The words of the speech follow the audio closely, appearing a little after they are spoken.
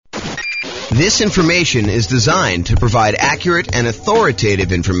This information is designed to provide accurate and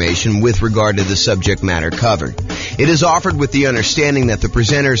authoritative information with regard to the subject matter covered. It is offered with the understanding that the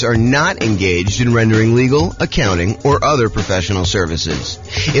presenters are not engaged in rendering legal, accounting, or other professional services.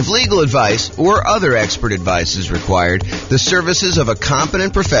 If legal advice or other expert advice is required, the services of a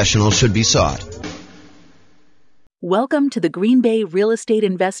competent professional should be sought. Welcome to the Green Bay Real Estate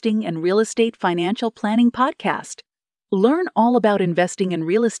Investing and Real Estate Financial Planning Podcast. Learn all about investing in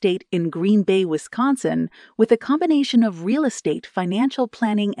real estate in Green Bay, Wisconsin, with a combination of real estate, financial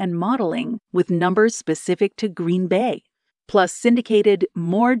planning, and modeling with numbers specific to Green Bay, plus syndicated,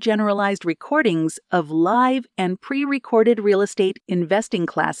 more generalized recordings of live and pre-recorded real estate investing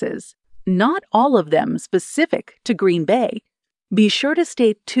classes, not all of them specific to Green Bay. Be sure to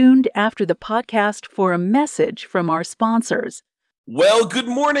stay tuned after the podcast for a message from our sponsors. Well, good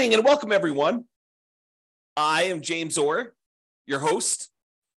morning and welcome, everyone. I am James Orr, your host,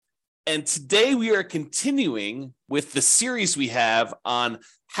 and today we are continuing with the series we have on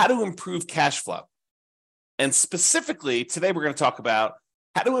how to improve cash flow. And specifically, today we're going to talk about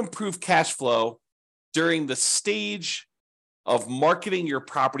how to improve cash flow during the stage of marketing your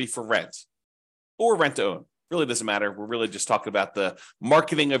property for rent or rent to own. Really doesn't matter. We're really just talking about the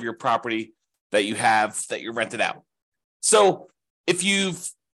marketing of your property that you have that you're rented out. So if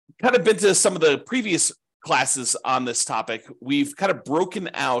you've kind of been to some of the previous classes on this topic, we've kind of broken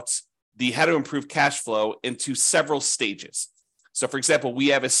out the how to improve cash flow into several stages. So for example, we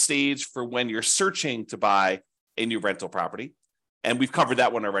have a stage for when you're searching to buy a new rental property. And we've covered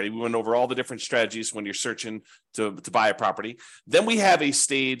that one already. We went over all the different strategies when you're searching to buy a property. Then we have a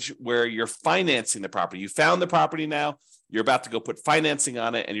stage where you're financing the property. You found the property now, you're about to go put financing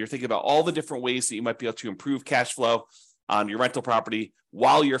on it, and you're thinking about all the different ways that you might be able to improve cash flow on your rental property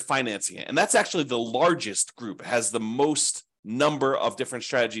while you're financing it. And that's actually the largest group. It has the most number of different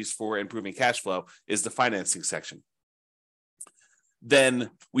strategies for improving cash flow is the financing section. Then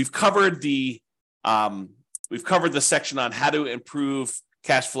we've covered the section on how to improve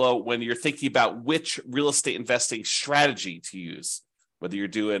cash flow when you're thinking about which real estate investing strategy to use, whether you're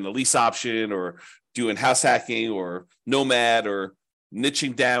doing a lease option or doing house hacking or nomad or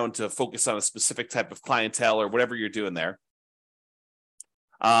niching down to focus on a specific type of clientele or whatever you're doing there.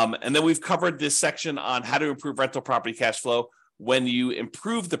 And then we've covered this section on how to improve rental property cash flow when you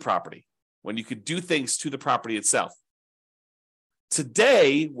improve the property, when you could do things to the property itself.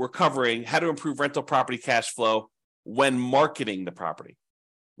 Today, we're covering how to improve rental property cash flow when marketing the property.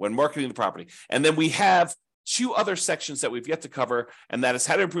 And then we have two other sections that we've yet to cover, and that is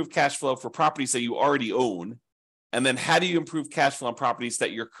how to improve cash flow for properties that you already own, and then how do you improve cash flow on properties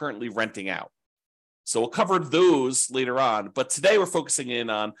that you're currently renting out. So we'll cover those later on, but today we're focusing in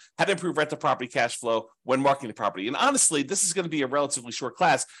on how to improve rental property cash flow when marketing the property. And honestly, this is going to be a relatively short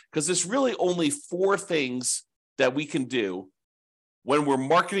class because there's really only 4 things that we can do when we're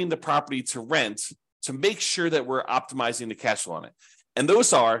marketing the property to rent to make sure that we're optimizing the cash flow on it. And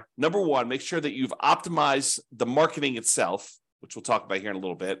those are, number 1, make sure that you've optimized the marketing itself, which we'll talk about here in a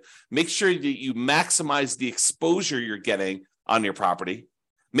little bit. Make sure that you maximize the exposure you're getting on your property.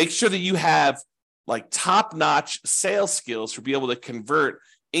 Make sure that you have like top-notch sales skills to be able to convert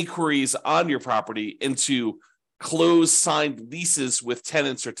inquiries on your property into closed signed leases with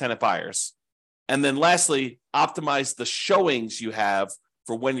tenants or tenant buyers. And then lastly, optimize the showings you have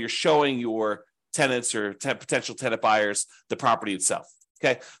for when you're showing your tenants or potential tenant buyers the property itself.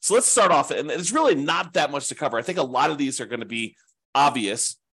 Okay, so let's start off. And there's really not that much to cover. I think a lot of these are going to be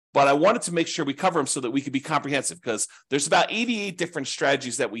obvious, but I wanted to make sure we cover them so that we could be comprehensive because there's about 88 different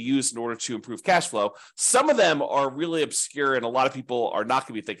strategies that we use in order to improve cash flow. Some of them are really obscure and a lot of people are not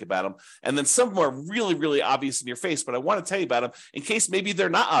going to be thinking about them. And then some of them are really, really obvious in your face, but I want to tell you about them in case maybe they're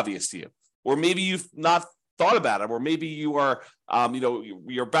not obvious to you. Or maybe you've not thought about them, or maybe you are,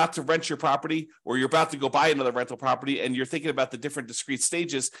 you're about to rent your property, or you're about to go buy another rental property, and you're thinking about the different discrete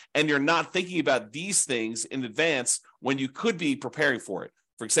stages, and you're not thinking about these things in advance when you could be preparing for it.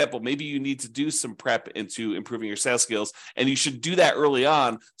 For example, maybe you need to do some prep into improving your sales skills, and you should do that early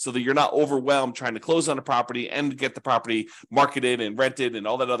on so that you're not overwhelmed trying to close on a property and get the property marketed and rented and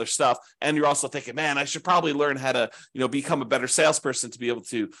all that other stuff. And you're also thinking, man, I should probably learn how to, become a better salesperson to be able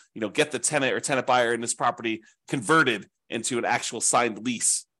to, get the tenant or tenant buyer in this property converted into an actual signed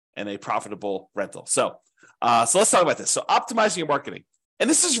lease and a profitable rental. So let's talk about this. So optimizing your marketing. And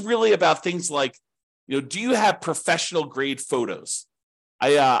this is really about things like, do you have professional grade photos?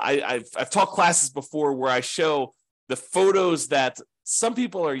 I've taught classes before where I show the photos that some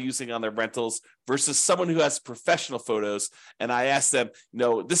people are using on their rentals versus someone who has professional photos. And I ask them,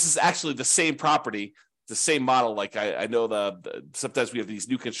 this is actually the same property. the same model. Like I know sometimes we have these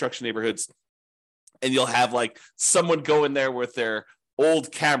new construction neighborhoods, and you'll have like someone go in there with their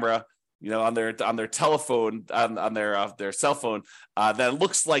old camera, on their telephone, on their cell phone, that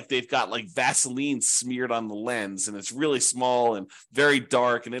looks like they've got like Vaseline smeared on the lens, and it's really small and very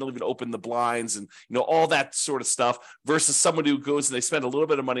dark, and they don't even open the blinds, and all that sort of stuff. Versus someone who goes and they spend a little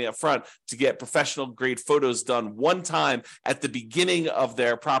bit of money up front to get professional grade photos done one time at the beginning of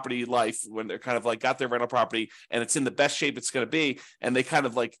their property life, when they're kind of like got their rental property and it's in the best shape it's going to be, and they kind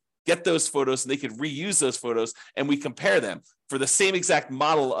of like get those photos and they can reuse those photos, and we compare them for the same exact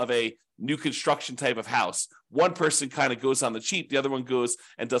model of a new construction type of house. One person kind of goes on the cheap, the other one goes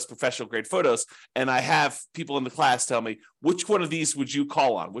and does professional grade photos. And I have people in the class tell me, which one of these would you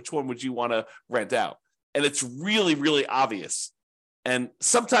call on? Which one would you want to rent out? And it's really, really obvious. And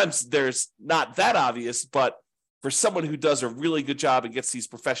sometimes there's not that obvious, but for someone who does a really good job and gets these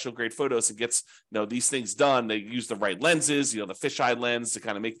professional grade photos and gets these things done, they use the right lenses, the fisheye lens to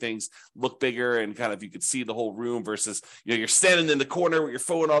kind of make things look bigger and kind of you could see the whole room versus you're standing in the corner with your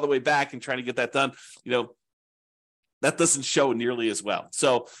phone all the way back and trying to get that done. That doesn't show nearly as well.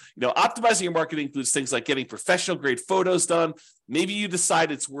 So, optimizing your marketing includes things like getting professional grade photos done. Maybe you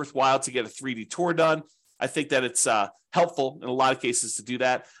decide it's worthwhile to get a 3D tour done. I think that it's helpful in a lot of cases to do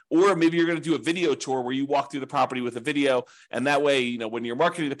that. Or maybe you're going to do a video tour where you walk through the property with a video. And that way, when you're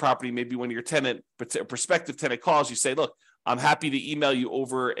marketing the property, maybe when your prospective tenant calls, you say, look, I'm happy to email you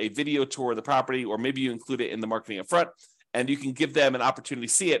over a video tour of the property, or maybe you include it in the marketing up front, and you can give them an opportunity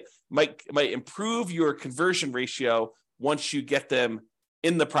to see it. Might improve your conversion ratio once you get them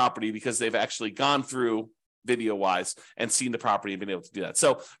in the property because they've actually gone through video-wise and seen the property and been able to do that.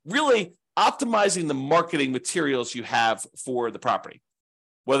 So really, optimizing the marketing materials you have for the property,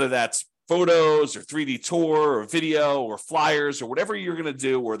 whether that's photos or 3D tour or video or flyers or whatever you're going to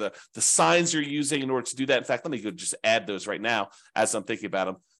do, or the signs you're using in order to do that. In fact, let me go just add those right now as I'm thinking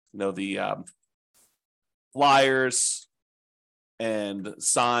about them. The flyers and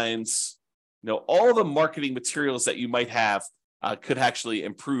signs, all the marketing materials that you might have could actually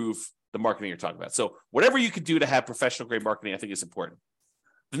improve the marketing you're talking about. So whatever you could do to have professional grade marketing, I think is important.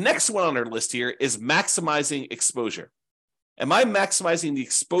 The next one on our list here is maximizing exposure. Am I maximizing the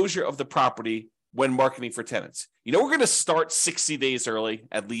exposure of the property when marketing for tenants? We're going to start 60 days early,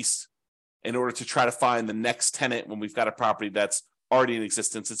 at least, in order to try to find the next tenant when we've got a property that's already in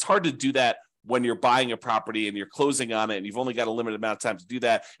existence. It's hard to do that when you're buying a property and you're closing on it and you've only got a limited amount of time to do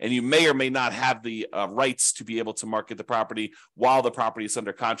that, and you may or may not have the rights to be able to market the property while the property is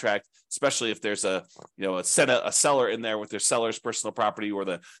under contract, especially if there's a seller in there with their seller's personal property, or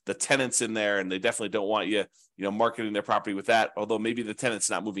the tenants in there, and they definitely don't want you marketing their property with that, although maybe the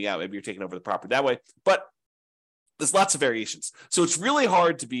tenant's not moving out, maybe you're taking over the property that way. But there's lots of variations. So it's really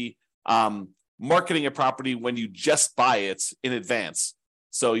hard to be marketing a property when you just buy it in advance.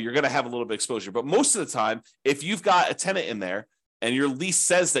 So you're going to have a little bit of exposure. But most of the time, if you've got a tenant in there and your lease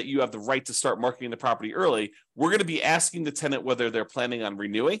says that you have the right to start marketing the property early, we're going to be asking the tenant whether they're planning on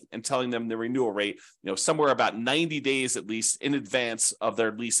renewing and telling them the renewal rate, somewhere about 90 days at least in advance of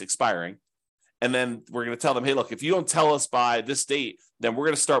their lease expiring. And then we're going to tell them, hey, look, if you don't tell us by this date, then we're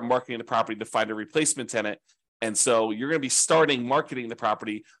going to start marketing the property to find a replacement tenant. And so you're going to be starting marketing the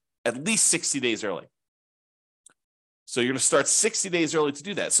property at least 60 days early. So you're going to start 60 days early to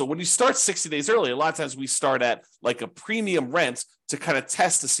do that. So when you start 60 days early, a lot of times we start at like a premium rent to kind of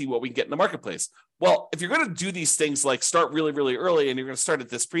test to see what we can get in the marketplace. Well, if you're going to do these things like start really, really early and you're going to start at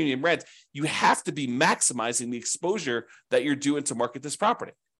this premium rent, you have to be maximizing the exposure that you're doing to market this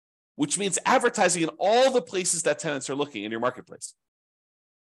property, which means advertising in all the places that tenants are looking in your marketplace.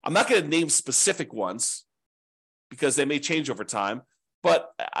 I'm not going to name specific ones because they may change over time.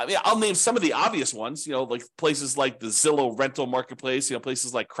 But I mean, I'll name some of the obvious ones, like places like the Zillow rental marketplace,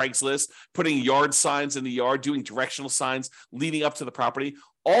 places like Craigslist, putting yard signs in the yard, doing directional signs leading up to the property,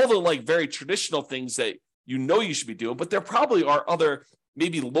 all the like very traditional things that you should be doing. But there probably are other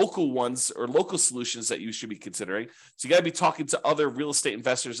maybe local ones or local solutions that you should be considering. So you got to be talking to other real estate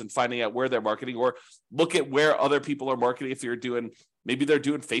investors and finding out where they're marketing, or look at where other people are marketing. If maybe they're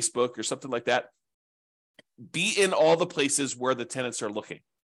doing Facebook or something like that. Be in all the places where the tenants are looking.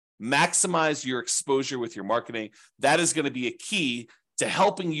 Maximize your exposure with your marketing. That is going to be a key to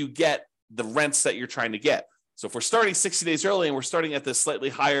helping you get the rents that you're trying to get. So if we're starting 60 days early and we're starting at this slightly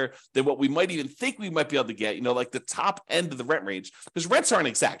higher than what we might even think we might be able to get, like the top end of the rent range, because rents aren't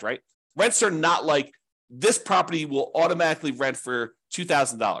exact, right? Rents are not like this property will automatically rent for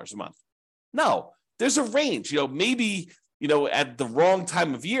 $2,000 a month. No, there's a range. Maybe, at the wrong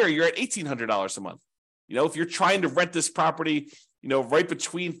time of year, you're at $1,800 a month. If you're trying to rent this property, right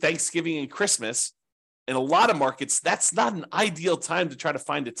between Thanksgiving and Christmas, in a lot of markets, that's not an ideal time to try to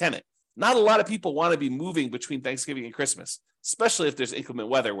find a tenant. Not a lot of people want to be moving between Thanksgiving and Christmas, especially if there's inclement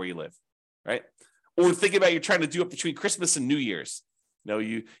weather where you live, right? Or think about you're trying to do it between Christmas and New Year's.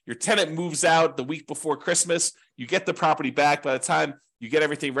 Your tenant moves out the week before Christmas, you get the property back. By the time you get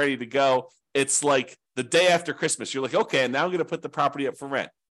everything ready to go, it's like the day after Christmas. You're like, okay, now I'm going to put the property up for rent.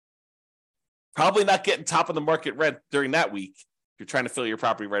 Probably not getting top of the market rent during that week. You're trying to fill your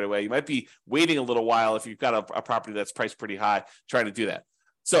property right away. You might be waiting a little while if you've got a property that's priced pretty high, trying to do that.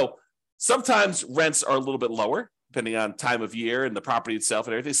 So sometimes rents are a little bit lower, depending on time of year and the property itself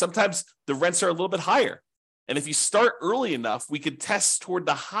and everything. Sometimes the rents are a little bit higher. And if you start early enough, we could test toward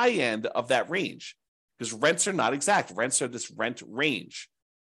the high end of that range, because rents are not exact. Rents are this rent range.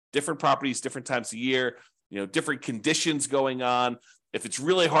 Different properties, different times of year, different conditions going on. If it's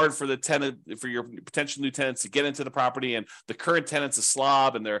really hard for the tenant, for your potential new tenants to get into the property, and the current tenant's a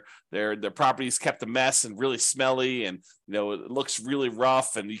slob, and their property's kept a mess and really smelly, and it looks really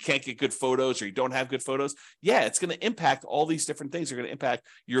rough, and you can't get good photos, or you don't have good photos, it's going to impact all these different things. Are going to impact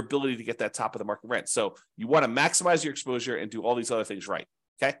your ability to get that top of the market rent. So you want to maximize your exposure and do all these other things right.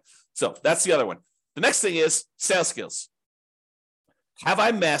 Okay, so that's the other one. The next thing is sales skills. Have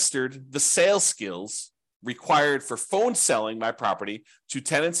I mastered the sales skills required for phone selling my property to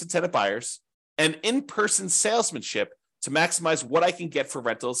tenants and tenant buyers, and in-person salesmanship to maximize what I can get for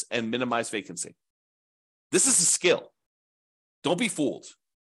rentals and minimize vacancy? This is a skill. Don't be fooled.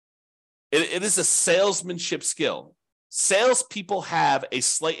 It is a salesmanship skill. Salespeople have a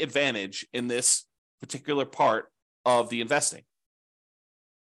slight advantage in this particular part of the investing,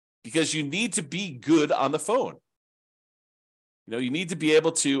 because you need to be good on the phone. You need to be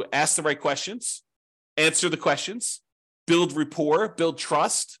able to ask the right questions, answer the questions, build rapport, build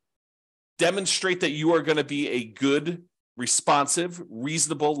trust, demonstrate that you are going to be a good, responsive,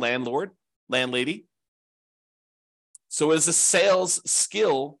 reasonable landlord, landlady. So it's a sales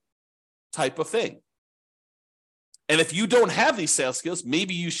skill type of thing. And if you don't have these sales skills,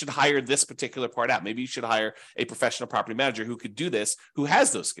 maybe you should hire this particular part out. Maybe you should hire a professional property manager who could do this, who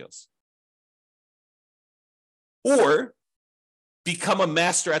has those skills. Or become a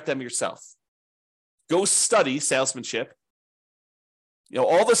master at them yourself. Go study salesmanship.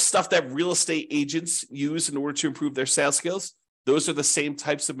 All the stuff that real estate agents use in order to improve their sales skills, those are the same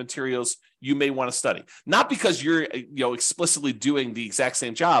types of materials you may want to study. Not because you're explicitly doing the exact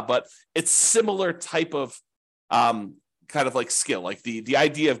same job, but it's similar type of kind of like skill, like the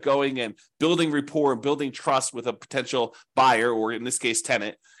idea of going and building rapport and building trust with a potential buyer, or in this case,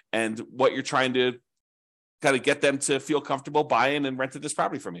 tenant, and what you're trying to kind of get them to feel comfortable buying and renting this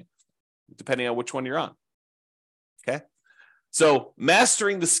property from you, depending on which one you're on. Okay. So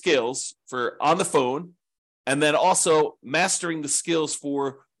mastering the skills for on the phone, and then also mastering the skills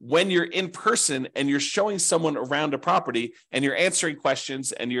for when you're in person and you're showing someone around a property and you're answering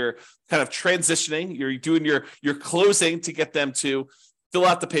questions and you're kind of transitioning, you're doing your closing to get them to fill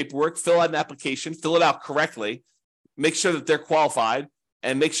out the paperwork, fill out an application, fill it out correctly, make sure that they're qualified,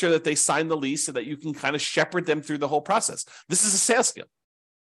 and make sure that they sign the lease so that you can kind of shepherd them through the whole process. This is a sales skill.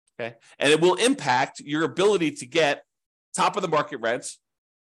 Okay. And it will impact your ability to get top of the market rent,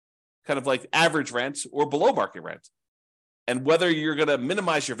 kind of like average rent, or below market rent. And whether you're going to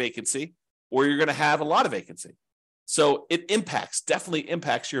minimize your vacancy or you're going to have a lot of vacancy. So it definitely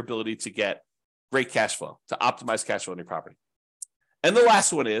impacts your ability to get great cash flow, to optimize cash flow on your property. And the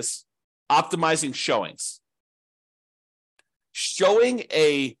last one is optimizing showings. Showing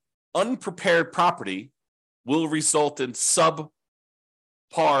a unprepared property will result in subpar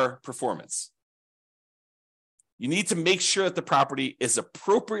performance. You need to make sure that the property is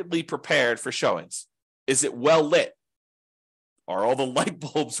appropriately prepared for showings. Is it well lit? Are all the light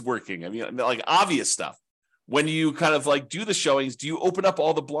bulbs working? I mean, like obvious stuff. When you kind of like do the showings, do you open up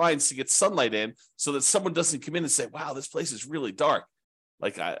all the blinds to get sunlight in so that someone doesn't come in and say, wow, this place is really dark?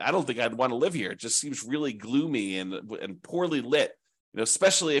 Like, I don't think I'd want to live here. It just seems really gloomy and poorly lit,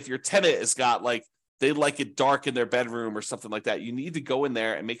 especially if your tenant has got they like it dark in their bedroom or something like that. You need to go in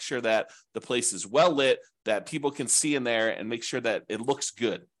there and make sure that the place is well lit, that people can see in there, and make sure that it looks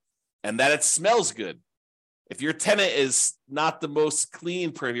good and that it smells good. If your tenant is not the most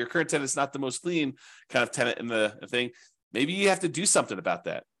clean, if your current tenant is not the most clean kind of tenant in the thing, maybe you have to do something about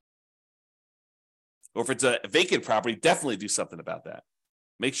that. Or if it's a vacant property, definitely do something about that.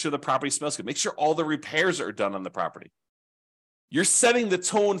 Make sure the property smells good. Make sure all the repairs are done on the property. You're setting the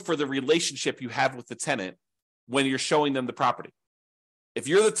tone for the relationship you have with the tenant when you're showing them the property. If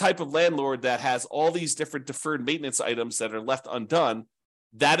you're the type of landlord that has all these different deferred maintenance items that are left undone,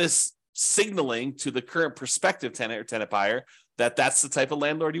 that is signaling to the current prospective tenant or tenant buyer that that's the type of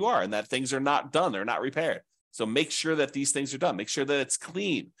landlord you are and that things are not done, they're not repaired. So make sure that these things are done. Make sure that it's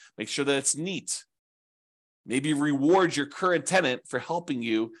clean. Make sure that it's neat. Maybe reward your current tenant for helping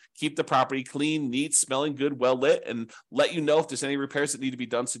you keep the property clean, neat, smelling good, well lit, and let you know if there's any repairs that need to be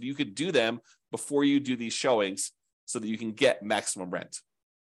done so that you could do them before you do these showings so that you can get maximum rent.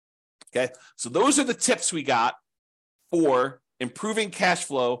 Okay, so those are the tips we got for improving cash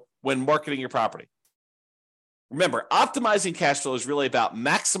flow when marketing your property. Remember, optimizing cash flow is really about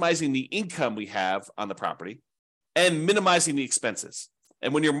maximizing the income we have on the property and minimizing the expenses.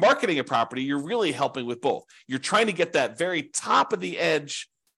 And when you're marketing a property, you're really helping with both. You're trying to get that very top of the edge,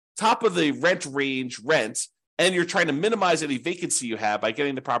 top of the rent range rent, and you're trying to minimize any vacancy you have by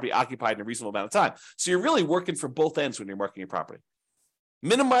getting the property occupied in a reasonable amount of time. So you're really working for both ends when you're marketing your property.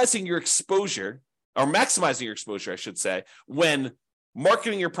 Minimizing your exposure, or maximizing your exposure, I should say, when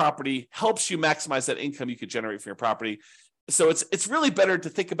marketing your property helps you maximize that income you could generate from your property. So it's really better to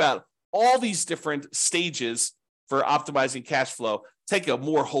think about all these different stages for optimizing cash flow. Take a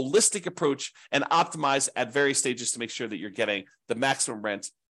more holistic approach and optimize at various stages to make sure that you're getting the maximum rent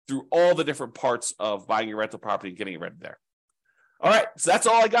through all the different parts of buying your rental property and getting it rented there. All right, so that's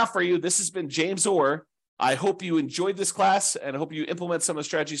all I got for you. This has been James Orr. I hope you enjoyed this class and I hope you implement some of the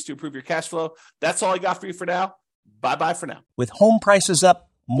strategies to improve your cash flow. That's all I got for you for now. Bye-bye for now. With home prices up,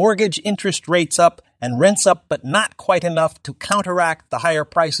 mortgage interest rates up, and rents up but not quite enough to counteract the higher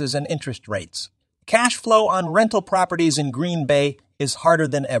prices and interest rates, cash flow on rental properties in Green Bay is harder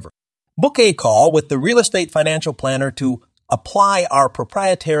than ever. Book a call with the Real Estate Financial Planner to apply our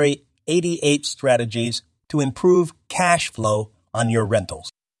proprietary 88 strategies to improve cash flow on your rentals.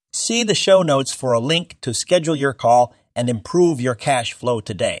 See the show notes for a link to schedule your call and improve your cash flow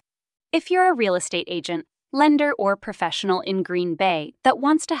today. If you're a real estate agent, lender, or professional in Green Bay that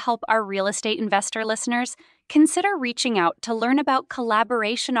wants to help our real estate investor listeners, consider reaching out to learn about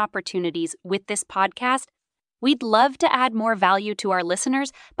collaboration opportunities with this podcast. We'd love to add more value to our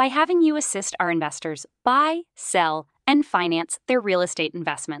listeners by having you assist our investors buy, sell, and finance their real estate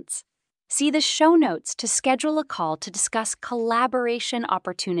investments. See the show notes to schedule a call to discuss collaboration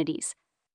opportunities.